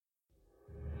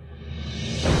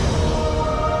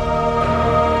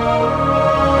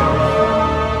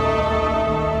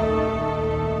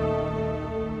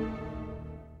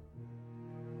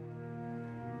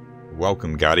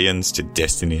Welcome, Guardians, to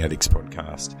Destiny Addicts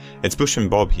Podcast. It's Bush and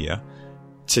Bob here.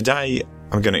 Today,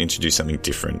 I'm going to introduce something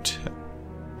different.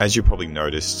 As you probably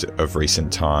noticed of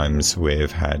recent times, we've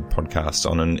had podcasts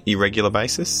on an irregular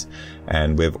basis,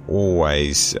 and we've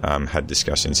always had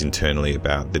discussions internally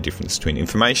about the difference between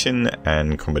information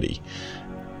and comedy.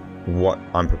 What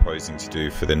I'm proposing to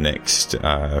do for the next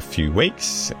few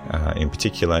weeks, in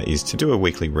particular, is to do a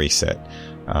weekly reset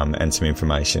and some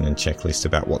information and checklist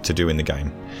about what to do in the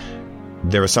game.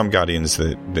 There are some Guardians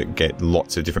that get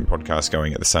lots of different podcasts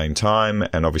going at the same time,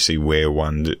 and obviously we're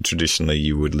one that traditionally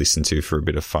you would listen to for a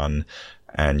bit of fun,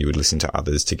 and you would listen to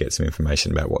others to get some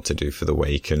information about what to do for the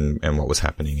week and what was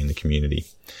happening in the community.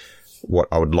 What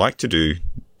I would like to do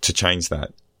to change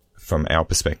that from our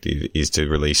perspective is to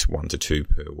release 1 to 2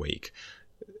 per week.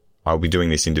 I'll be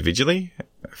doing this individually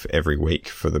every week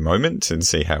for the moment and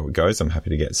see how it goes. I'm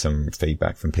happy to get some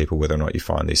feedback from people whether or not you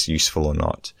find this useful or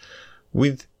not,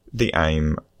 with the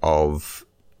aim of,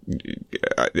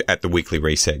 at the weekly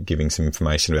reset, giving some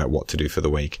information about what to do for the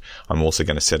week. I'm also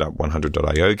going to set up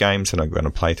 100.io games and I'm going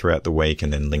to play throughout the week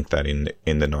and then link that in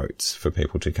the notes for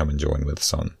people to come and join with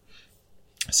us on.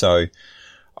 So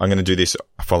I'm going to do this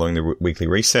following the weekly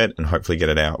reset and hopefully get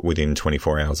it out within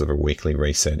 24 hours of a weekly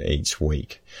reset each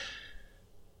week.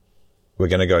 We're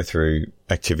going to go through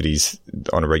activities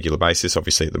on a regular basis.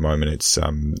 Obviously, at the moment, it's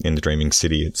in the Dreaming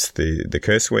City. It's the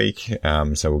Curse Week,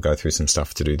 so we'll go through some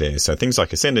stuff to do there. So things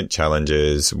like Ascendant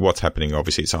challenges, what's happening.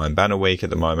 Obviously, it's Iron Banner Week at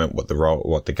the moment. What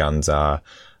the guns are,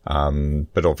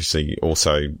 but obviously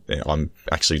also I'm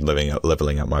actually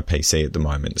leveling up my PC at the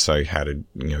moment. So how to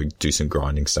do some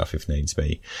grinding stuff if needs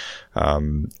be.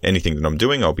 Anything that I'm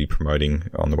doing, I'll be promoting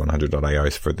on the 100.io.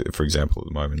 For example, at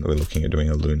the moment, we're looking at doing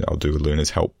I'll do a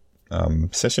Luna's Help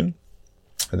session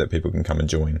that people can come and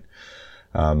join.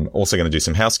 Also going to do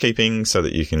some housekeeping so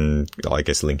that you can, I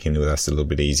guess, link in with us a little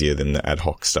bit easier than the ad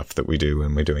hoc stuff that we do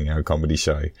when we're doing our comedy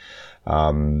show.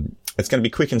 It's going to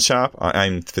be quick and sharp. I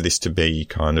aim for this to be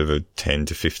kind of a 10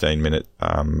 to 15 minute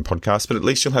podcast, but at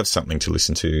least you'll have something to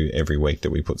listen to every week that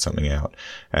we put something out.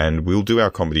 And we'll do our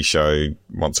comedy show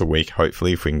once a week,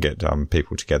 hopefully, if we can get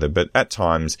people together. But at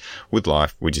times, with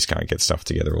life, we just can't get stuff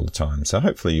together all the time. So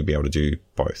hopefully you'll be able to do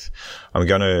both. I'm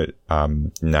going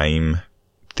to name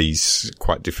these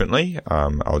quite differently.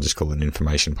 I'll just call it an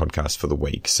information podcast for the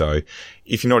week. So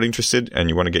if you're not interested and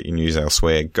you want to get your news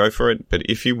elsewhere, go for it. But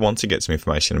if you want to get some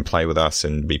information and play with us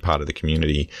and be part of the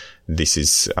community, this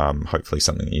is hopefully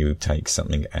something that you take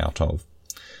something out of.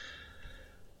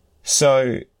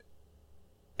 So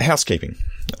housekeeping.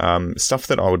 Stuff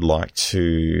that I would like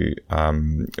to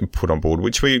put on board,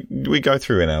 which we go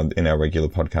through in our regular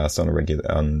podcast on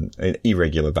an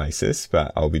irregular basis,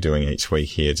 but I'll be doing each week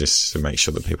here just to make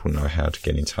sure that people know how to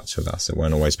get in touch with us. It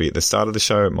won't always be at the start of the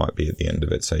show; it might be at the end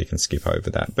of it, so you can skip over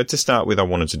that. But to start with, I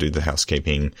wanted to do the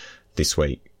housekeeping this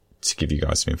week to give you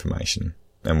guys some information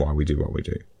and why we do what we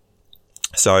do.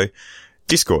 So,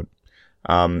 Discord.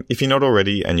 If you're not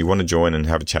already and you want to join and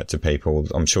have a chat to people,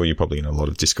 I'm sure you're probably in a lot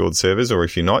of Discord servers, or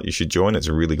if you're not, you should join. It's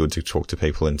really good to talk to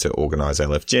people and to organize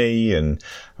LFG and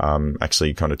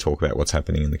actually kind of talk about what's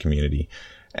happening in the community.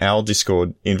 Our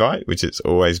Discord invite, which it's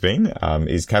always been,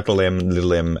 is capital M,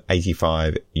 little m,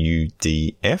 85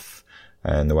 UDF.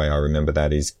 And the way I remember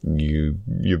that is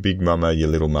your big mama, your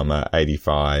little mama,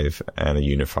 85, and a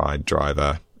unified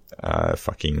driver.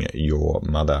 Fucking your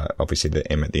mother. Obviously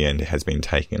the M at the end has been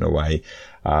taken away.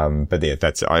 But yeah,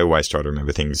 I always try to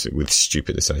remember things with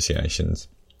stupid associations.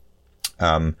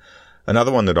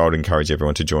 Another one that I would encourage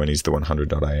everyone to join is the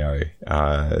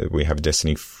 100.io. We have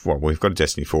we've got a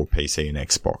Destiny 4 PC and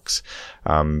Xbox.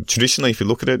 Traditionally, if you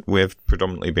look at it, we've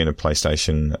predominantly been a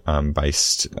PlayStation,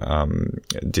 based,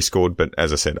 Discord. But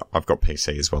as I said, I've got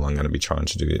PC as well. I'm going to be trying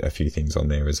to do a few things on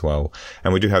there as well.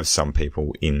 And we do have some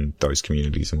people in those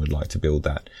communities and would like to build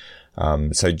that.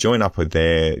 So join up with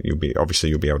there. You'll be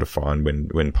able to find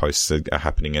when posts are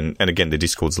happening. And again, the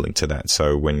Discord's linked to that.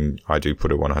 So when I do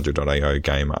put a 100.io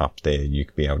game up there, you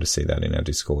could be able to see that in our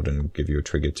Discord and give you a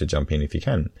trigger to jump in if you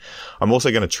can. I'm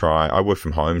also going to I work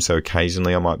from home, so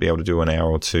occasionally I might be able to do an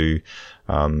hour or two,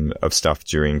 of stuff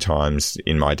during times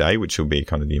in my day, which will be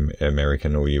kind of the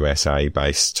American or USA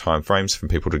based time frames for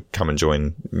people to come and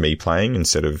join me playing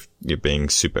instead of it being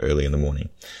super early in the morning.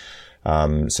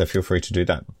 So feel free to do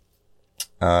that.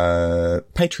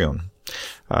 Patreon.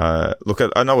 Look,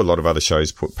 I know a lot of other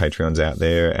shows put Patreons out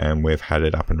there, and we've had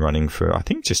it up and running for, I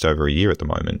think, just over a year at the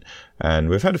moment. And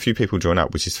we've had a few people join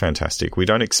up, which is fantastic. We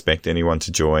don't expect anyone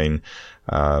to join.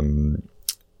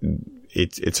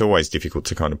 It's always difficult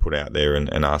to kind of put out there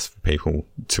and ask for people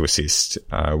to assist.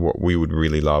 What we would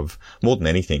really love, more than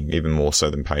anything, even more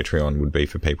so than Patreon, would be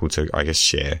for people to, I guess,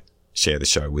 share share the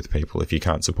show with people. If you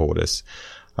can't support us,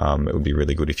 it would be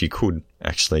really good if you could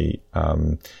actually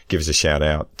give us a shout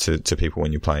out to people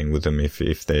when you're playing with them.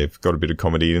 If they've got a bit of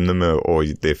comedy in them, or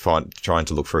they're trying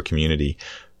to look for a community,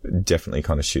 definitely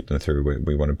kind of shoot them through.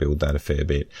 We want to build that a fair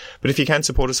bit. But if you can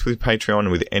support us with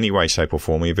Patreon with any way, shape or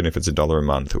form, even if it's $1 a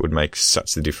month, it would make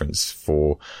such the difference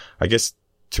for, I guess,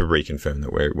 to reconfirm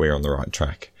that we're on the right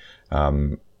track.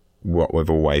 What we've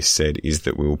always said is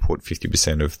that we will put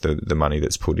 50% of the money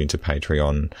that's put into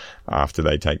Patreon after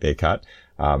they take their cut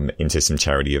into some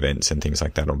charity events and things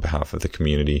like that on behalf of the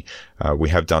community. We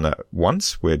have done it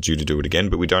once. We're due to do it again,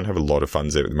 but we don't have a lot of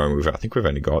funds there at the moment. I think we've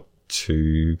only got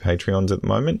 2 Patreons at the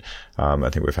moment. I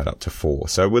think we've had up to 4.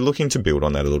 So we're looking to build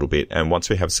on that a little bit. And once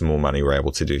we have some more money, we're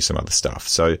able to do some other stuff.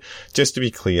 So just to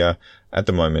be clear, at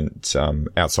the moment,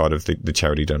 outside of the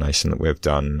charity donation that we've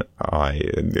done,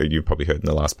 you probably heard in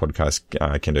the last podcast,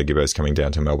 Kendo Gibbo's coming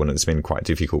down to Melbourne. It's been quite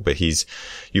difficult, but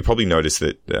you probably noticed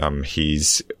that,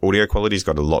 his audio quality's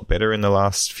got a lot better in the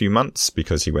last few months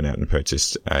because he went out and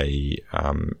purchased a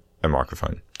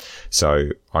microphone. So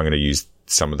I'm going to use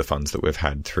some of the funds that we've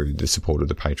had through the support of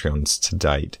the Patreons to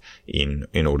date in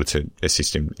order to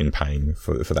assist him in paying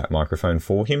for that microphone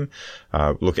for him.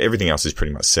 Look, everything else is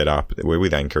pretty much set up. We're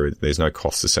with Anchor. There's no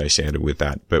cost associated with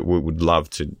that, but we would love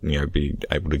to, be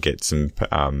able to get some,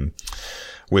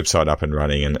 website up and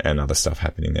running and other stuff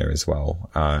happening there as well.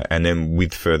 And then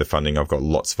with further funding, I've got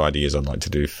lots of ideas I'd like to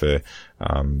do for,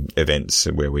 events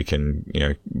where we can,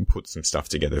 put some stuff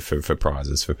together for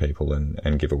prizes for people and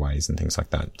giveaways and things like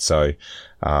that. So,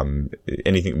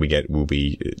 anything we get will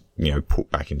be,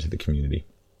 put back into the community.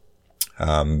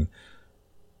 What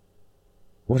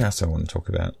else do I want to talk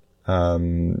about?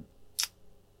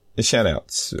 Shout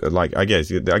outs, like, I guess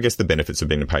the benefits of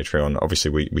being a Patreon,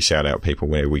 obviously we shout out people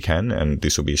where we can, and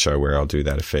this will be a show where I'll do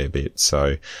that a fair bit.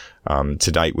 So,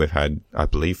 to date we've had, I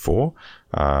believe, 4,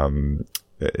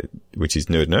 which is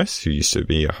Nerd Nurse, who used to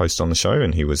be a host on the show,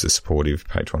 and he was a supportive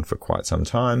patron for quite some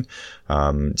time.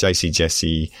 JC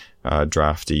Jesse,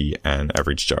 Drafty and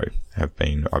Average Joe have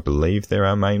been, I believe, they're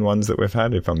our main ones that we've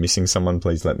had. If I'm missing someone,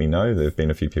 please let me know. There've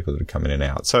been a few people that have come in and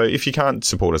out. So if you can't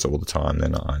support us all the time,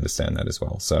 then I understand that as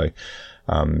well. So,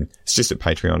 it's just at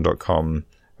patreon.com.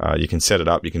 You can set it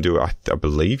up. You can do it. I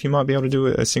believe you might be able to do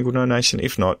a single donation.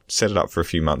 If not, set it up for a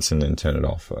few months and then turn it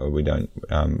off. We don't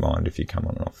mind if you come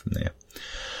on and off from there.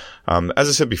 As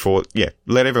I said before,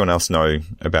 let everyone else know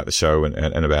about the show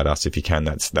and about us if you can.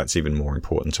 That's even more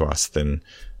important to us than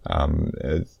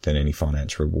any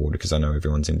financial reward, because I know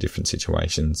everyone's in different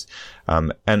situations.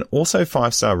 And also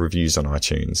 5-star reviews on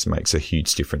iTunes makes a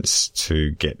huge difference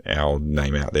to get our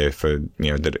name out there for,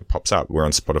 that it pops up. We're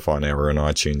on Spotify now, we're on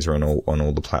iTunes, we're on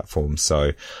all the platforms.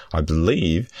 So I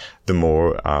believe the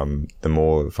more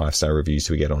 5-star reviews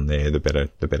we get on there, the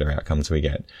better outcomes we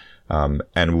get.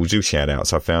 And we'll do shout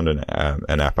outs. I found an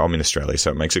app. I'm in Australia,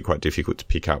 so it makes it quite difficult to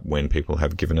pick up when people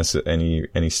have given us any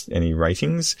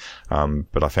ratings.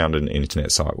 But I found an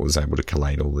internet site that was able to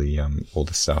collate all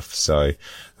the stuff. So,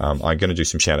 I'm going to do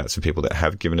some shout outs for people that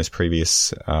have given us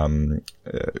previous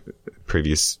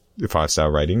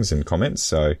 5-star ratings and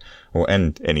comments.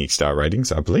 And any star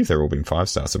ratings. I believe they've all been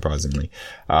 5-star, surprisingly.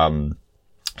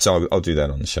 So I'll do that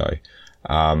on the show.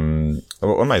 I may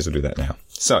as well do that now.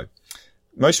 So,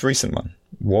 most recent one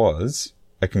was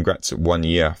a congrats 1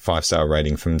 year 5-star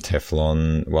rating from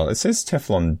Teflon. Well, it says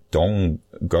Teflon Dong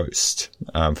Ghost,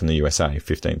 from the USA,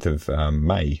 15th of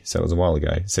May. So it was a while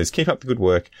ago. It says, keep up the good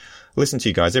work. Listen to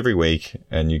you guys every week,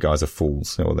 and you guys are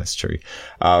fools. Oh, that's true.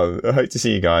 I hope to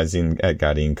see you guys at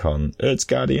Guardian Con. It's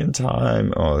Guardian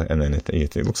time. Oh, and then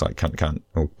it looks like cunt,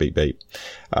 or beep beep.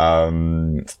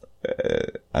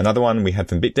 Another one we had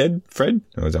from BitDead, Fred.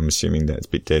 I'm assuming that's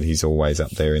BitDead. He's always up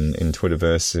there in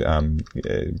Twitterverse,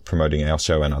 promoting our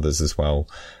show and others as well.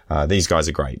 These guys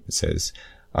are great. It says,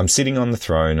 I'm sitting on the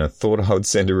throne. I thought I would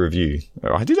send a review.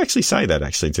 I did actually say that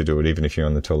to do it, even if you're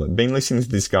on the toilet. Been listening to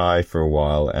this guy for a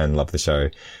while and love the show.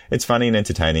 It's funny and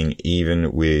entertaining,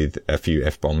 even with a few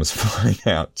F-bombs flying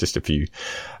out, just a few.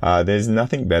 There's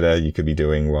nothing better you could be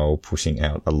doing while pushing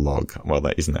out a log. Well,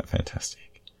 isn't that fantastic?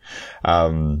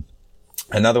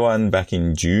 Another one back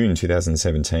in June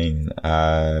 2017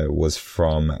 was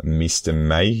from Mr.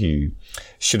 Mayhew.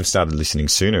 Should have started listening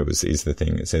sooner is the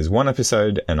thing. It says, 1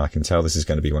 episode, and I can tell this is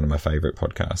going to be one of my favourite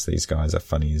podcasts. These guys are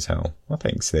funny as hell. Well,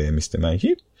 thanks there, Mr.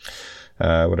 Mayhew.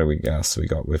 What else we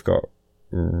got? We've got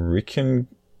Riken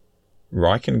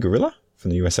Gorilla from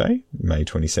the USA, May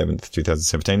 27th,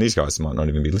 2017. These guys might not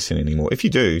even be listening anymore. If you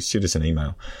do, shoot us an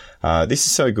email. This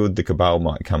is so good, the cabal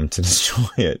might come to destroy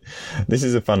it. This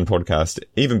is a fun podcast,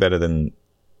 even better than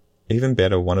even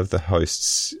better, one of the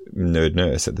hosts, Nerd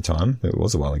Nurse at the time, it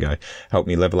was a while ago, helped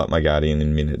me level up my Guardian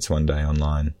in minutes one day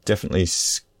online. Definitely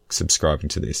subscribing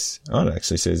to this. Oh, it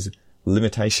actually says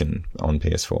limitation on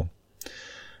PS4.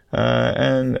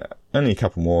 And only a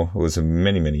couple more. It was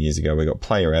many, many years ago. We got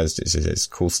Player As. It says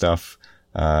cool stuff.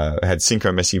 Had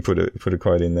Synchro Messi put a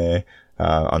quote in there.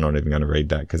 I'm not even going to read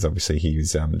that because obviously he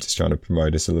was just trying to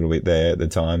promote us a little bit there at the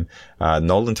time.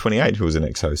 Nolan28, who was an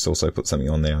ex-host, also put something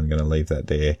on there. I'm going to leave that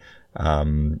there.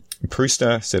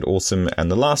 Prooster said awesome.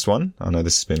 And the last one, I know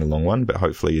this has been a long one, but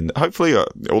hopefully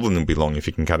all of them will be long. If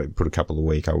you can put a couple a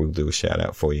week, I will do a shout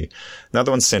out for you.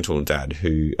 Another one's Sentinel Dad,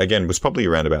 who again was probably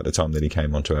around about the time that he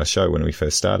came onto our show when we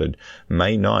first started,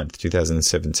 May 9th,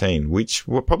 2017, which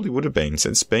probably would have been. So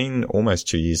it's been almost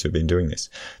 2 years we've been doing this.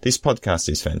 This podcast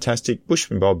is fantastic.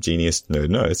 Bushman Bob, Genius, Nerd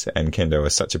Nurse, and Kendo are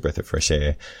such a breath of fresh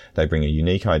air. They bring a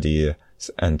unique idea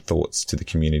and thoughts to the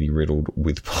community riddled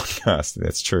with podcasts.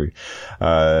 That's true.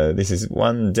 This is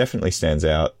one definitely stands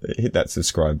out. Hit that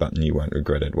subscribe button. You won't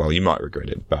regret it. Well, you might regret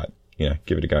it, but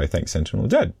give it a go. Thanks, Sentinel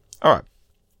Dad. All right.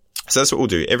 So that's what we'll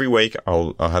do. Every week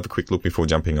I'll have a quick look before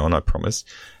jumping on, I promise,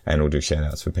 and we'll do shout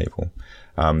outs for people.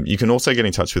 You can also get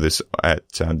in touch with us at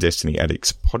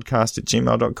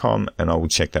destinyaddictspodcast@gmail.com, and I will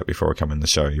check that before I come in the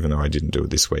show, even though I didn't do it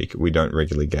this week. We don't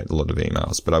regularly get a lot of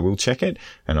emails, but I will check it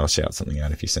and I'll shout something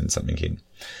out if you send something in.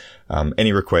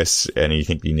 Any requests,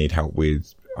 anything you need help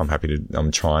with,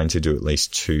 I'm trying to do at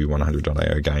least 2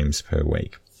 100.io games per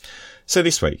week. So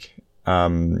this week,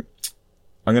 I'm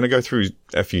going to go through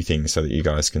a few things so that you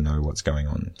guys can know what's going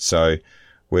on. So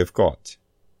we've got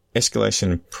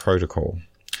Escalation Protocol.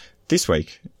 This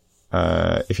week,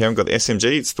 if you haven't got the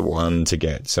SMG, it's the one to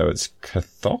get. So it's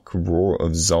Kathok Roar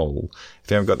of Zol.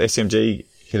 If you haven't got the SMG,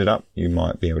 hit it up. You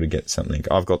might be able to get something.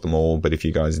 I've got them all, but if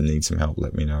you guys need some help,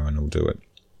 let me know and I'll do it.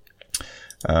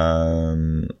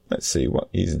 Let's see what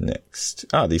is next.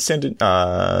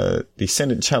 The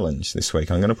Ascendant Challenge this week.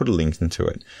 I'm going to put a link into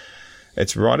it.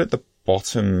 It's right at the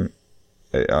bottom.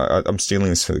 I'm stealing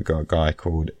this for the guy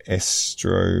called I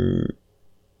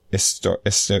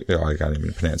can't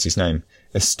even pronounce his name.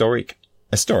 Historic,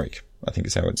 I think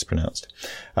is how it's pronounced.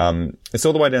 It's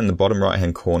all the way down the bottom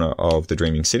right-hand corner of the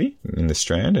Dreaming City in the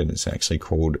Strand, and it's actually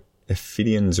called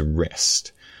Ephidian's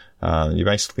Rest. You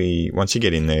basically, once you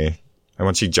get in there, and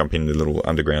once you jump in the little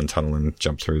underground tunnel and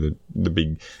jump through the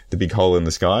big hole in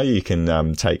the sky, you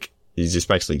can you just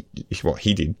basically, what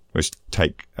he did was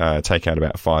take out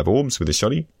about 5 orbs with a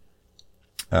shotty.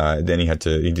 Then he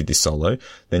did this solo.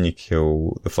 Then you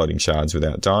kill the floating shards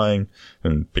without dying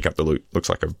and pick up the loot. Looks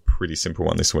like a pretty simple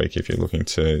one this week if you're looking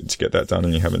to get that done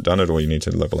and you haven't done it, or you need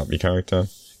to level up your character.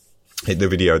 The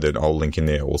video that I'll link in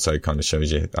there also kind of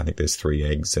shows you, I think there's 3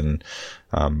 eggs and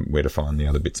where to find the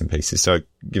other bits and pieces. So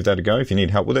give that a go. If you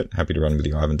need help with it, happy to run with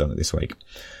you. I haven't done it this week.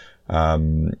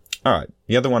 All right.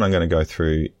 The other one I'm going to go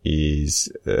through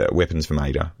is weapons from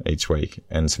Ada each week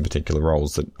and some particular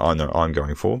roles that I know I'm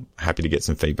going for. Happy to get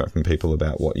some feedback from people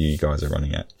about what you guys are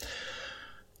running at.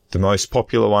 The most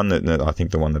popular one that I think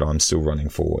the one that I'm still running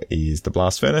for is the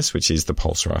Blast Furnace, which is the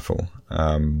Pulse Rifle.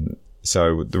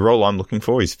 So the role I'm looking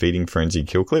for is Feeding Frenzy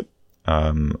Kill Clip.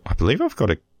 I believe I've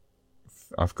got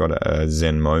a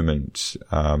Zen Moment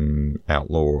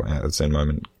Outlaw, Zen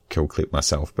Moment Kill Clip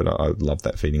myself, but I love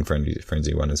that Feeding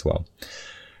Frenzy one as well.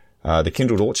 The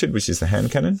Kindled Orchard, which is the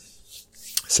hand cannon.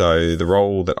 So the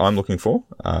role that I'm looking for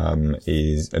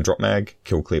is a drop mag,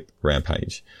 kill clip,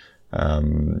 rampage.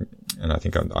 And I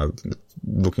think I'm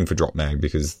looking for drop mag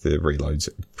because the reloads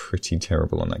are pretty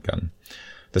terrible on that gun.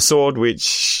 The sword,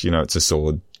 which, it's a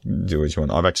sword, do what you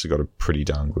want. I've actually got a pretty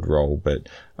darn good roll, but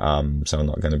so I'm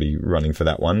not going to be running for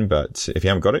that one. But if you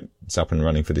haven't got it, it's up and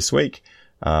running for this week.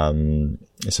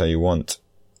 So you want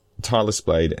Tireless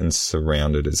Blade and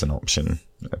Surrounded as an option,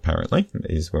 apparently,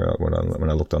 is when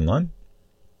I looked online.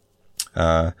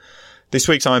 This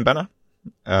week's Iron Banner,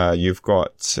 you've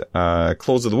got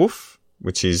Claws of the Wolf,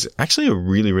 which is actually a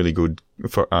really, really good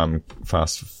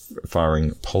fast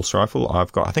firing pulse rifle. I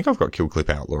think I've got Kill Clip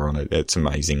Outlaw on it. It's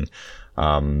amazing.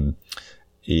 This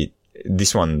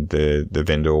one, the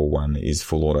vendor one, is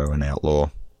full auto and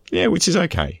outlaw. Yeah, which is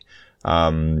okay.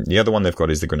 The other one they've got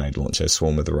is the grenade launcher,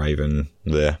 Swarm of the Raven.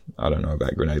 I don't know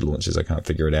about grenade launchers. I can't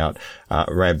figure it out.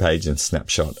 Rampage and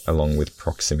Snapshot along with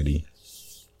Proximity.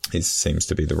 It seems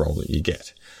to be the role that you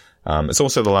get. It's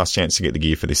also the last chance to get the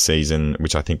gear for this season,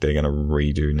 which I think they're going to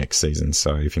redo next season.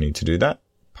 So if you need to do that,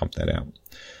 pump that out.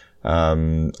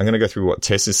 I'm going to go through what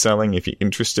Tess is selling. If you're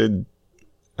interested,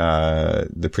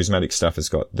 the Prismatic stuff has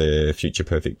got the Future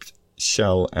Perfect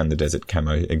shell and the Desert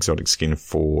Camo exotic skin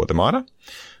for the Mitre.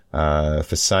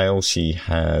 for sale. She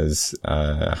has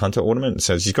a hunter ornament.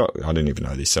 So she's got, I didn't even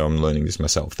know this, so I'm learning this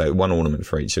myself. One ornament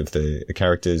for each of the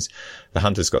characters. The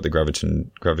hunter's got the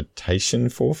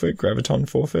graviton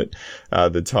forfeit.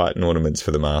 The Titan ornaments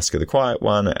for the Mask of the Quiet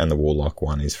One, and the Warlock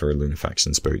one is for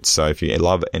Lunafaction's boots. So if you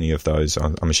love any of those,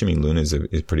 I'm assuming Luna's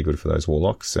is pretty good for those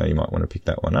Warlocks, so you might want to pick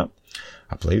that one up.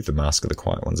 I believe the Mask of the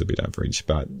Quiet One's a bit average,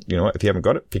 but you know what? If you haven't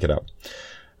got it, pick it up.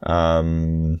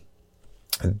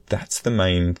 That's the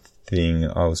main thing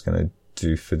I was going to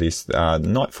do for this.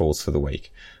 Nightfalls for the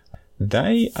week.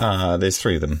 There's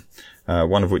 3 of them.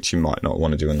 One of which you might not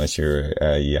want to do unless you're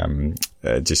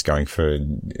just going for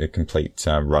a complete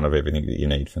run of everything that you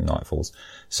need for Nightfalls.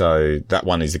 So that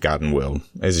one is a Garden World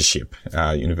as a ship,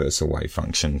 universal wave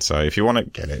function. So if you want to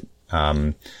get it,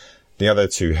 the other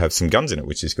 2 have some guns in it,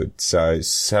 which is good. So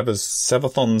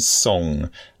Savathon's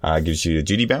Song gives you a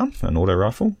duty bound, an auto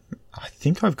rifle. I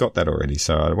think I've got that already,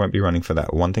 so I won't be running for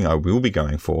that. One thing I will be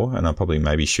going for, and I probably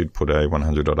maybe should put a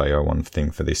 100.AO one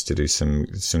thing for this to do some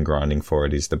grinding for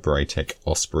it, is the Braytech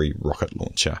Osprey rocket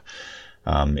launcher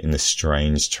in the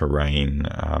Strange Terrain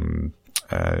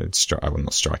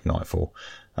not Strike Nightfall.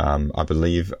 I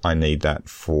believe I need that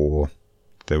for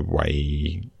the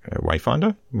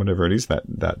Wayfinder, whatever it is,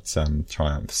 that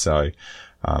Triumph. So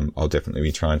I'll definitely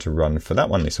be trying to run for that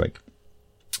one this week.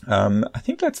 I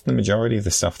think that's the majority of the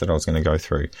stuff that I was going to go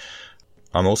through.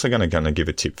 I'm also going to give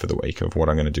a tip for the week of what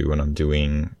I'm going to do when I'm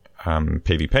doing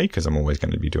PvP, because I'm always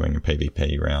going to be doing a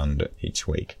PvP round each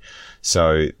week.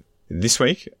 So this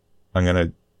week,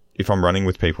 if I'm running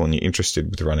with people and you're interested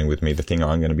with running with me, the thing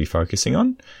I'm going to be focusing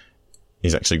on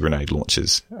is actually grenade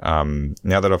launchers.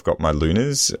 Now that I've got my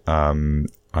Lunas,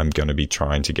 I'm going to be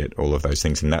trying to get all of those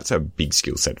things, and that's a big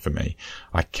skill set for me.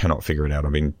 I cannot figure it out.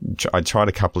 I tried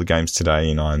a couple of games today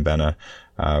in Iron Banner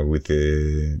with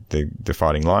the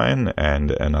Fighting Lion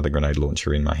and another grenade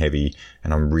launcher in my heavy,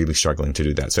 and I'm really struggling to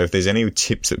do that. So if there's any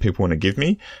tips that people want to give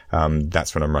me,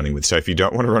 that's what I'm running with. So if you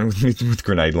don't want to run with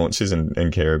grenade launchers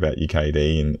and care about your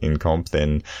KD in comp,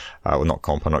 then, well, not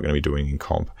comp, I'm not going to be doing in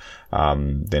comp,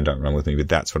 then don't run with me, but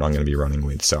that's what I'm going to be running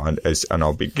with. So, and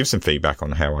I'll give some feedback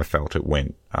on how I felt it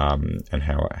went, and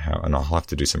and I'll have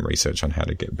to do some research on how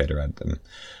to get better at them.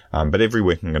 But every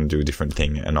week I'm going to do a different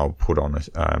thing, and I'll put on a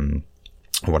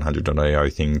 100.AO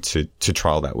thing to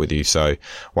trial that with you. So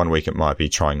one week it might be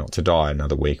trying not to die.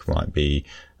 Another week might be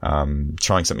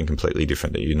trying something completely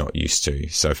different that you're not used to.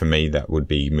 So for me, that would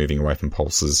be moving away from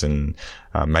pulses and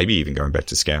maybe even going back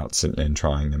to scouts and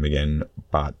trying them again,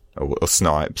 or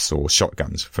snipes or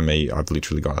shotguns. For me, I've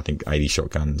literally got, I think, 80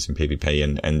 shotguns in PvP,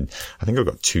 and I think I've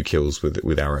got 2 kills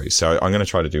with arrows. So I'm going to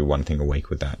try to do one thing a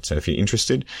week with that. So if you're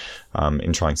interested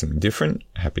in trying something different,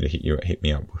 happy to hit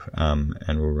me up,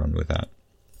 and we'll run with that.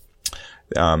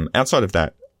 Outside of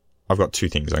that, I've got 2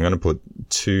 things. I'm going to put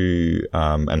 2,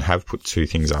 and have put 2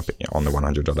 things up on the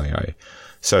 100.AO.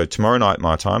 So tomorrow night,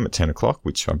 my time at 10 o'clock,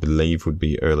 which I believe would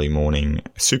be early morning,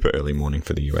 super early morning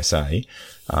for the USA,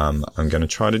 I'm going to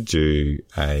try to do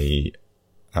a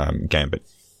Gambit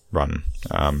run,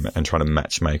 and try to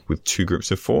match make with 2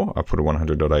 groups of 4. I put a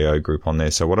 100.AO group on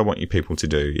there. So what I want you people to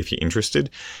do, if you're interested,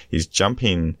 is jump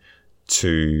in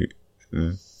to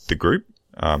the group,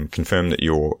 confirm that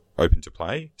you're open to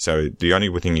play. So the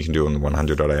only thing you can do on the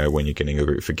 100.AO when you're getting a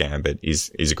group for Gambit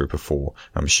is a group of 4.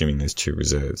 I'm assuming there's 2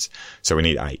 reserves. So we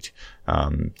need 8.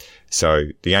 So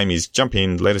the aim is jump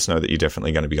in, let us know that you're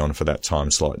definitely going to be on for that time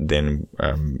slot. Then,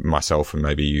 myself and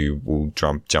maybe you will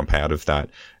jump out of that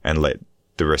and let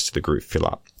the rest of the group fill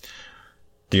up.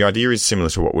 The idea is similar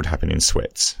to what would happen in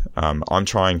Sweats. I'm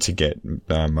trying to get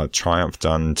a Triumph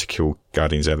done to kill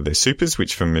Guardians out of their supers,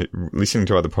 which from listening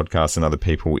to other podcasts and other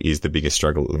people is the biggest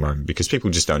struggle at the moment, because people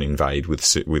just don't invade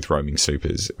with roaming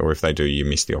supers, or if they do, you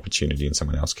miss the opportunity and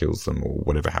someone else kills them or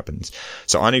whatever happens.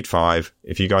 So I need 5.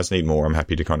 If you guys need more, I'm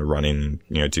happy to kind of run in,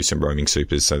 do some roaming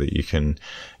supers so that you can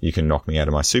knock me out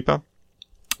of my super.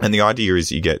 And the idea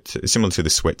is you get, similar to the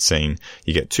Sweat scene,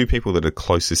 you get 2 people that are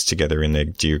closest together in their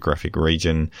geographic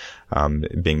region,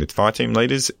 being the fire team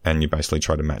leaders, and you basically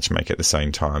try to match make at the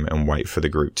same time and wait for the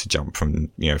group to jump from,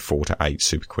 4 to 8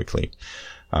 super quickly.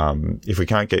 If we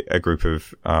can't get a group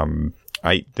of,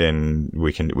 8, then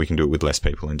we can do it with less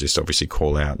people and just obviously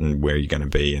call out and where you're going to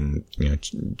be and,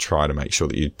 try to make sure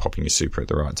that you're popping your super at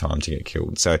the right time to get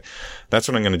killed. So that's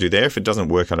what I'm going to do there. If it doesn't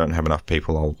work, I don't have enough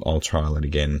people, I'll trial it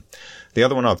again. The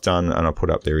other one I've done and I put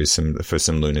up there is for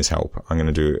some Luna's help. I'm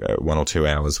going to do 1 or 2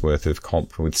 hours worth of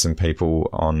comp with some people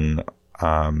on,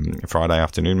 Friday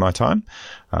afternoon, my time,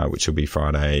 which will be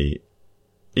Friday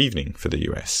evening for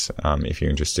the US, if you're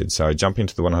interested. So jump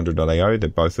into the 100.AO.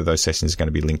 Both of those sessions are going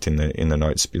to be linked in the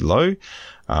notes below.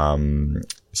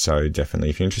 So definitely,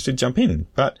 if you're interested, jump in.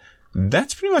 But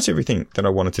that's pretty much everything that I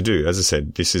wanted to do. As I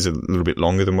said, this is a little bit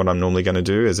longer than what I'm normally going to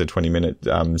do as a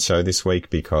 20-minute show this week,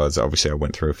 because obviously I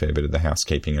went through a fair bit of the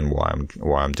housekeeping and why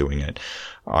I'm doing it.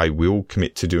 I will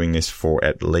commit to doing this for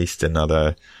at least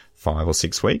another 5 or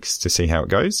 6 weeks to see how it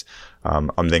goes.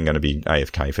 I'm then going to be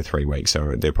AFK for 3 weeks,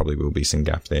 so there probably will be some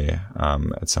gap there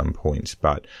at some point.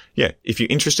 But yeah, if you're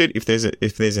interested, if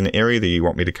there's an area that you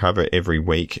want me to cover every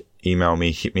week, email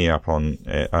me, hit me up on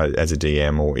as a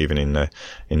DM, or even in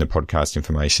the podcast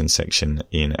information section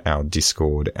in our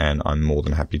Discord, and I'm more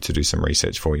than happy to do some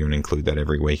research for you and include that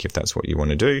every week if that's what you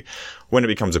want to do. When it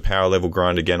becomes a power level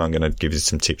grind again, I'm going to give you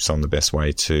some tips on the best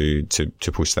way to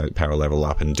push that power level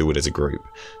up and do it as a group.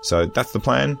 So that's the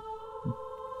plan.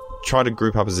 Try to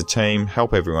group up as a team,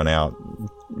 help everyone out,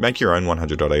 make your own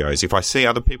 100.io's. If I see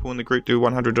other people in the group do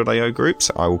 100.io groups,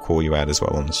 I will call you out as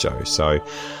well on the show. So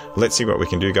let's see what we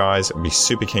can do, guys. I'd be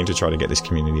super keen to try to get this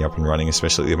community up and running,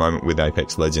 especially at the moment with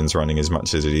Apex Legends running as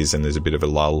much as it is and there's a bit of a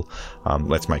lull.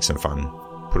 Let's make some fun.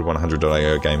 Put a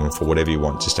 100.io game on for whatever you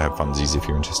want, just to have funsies if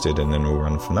you're interested, and then we'll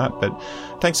run from that. But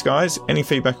thanks, guys. Any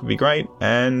feedback would be great.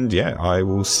 And yeah, I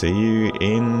will see you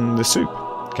in the soup.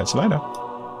 Catch you later.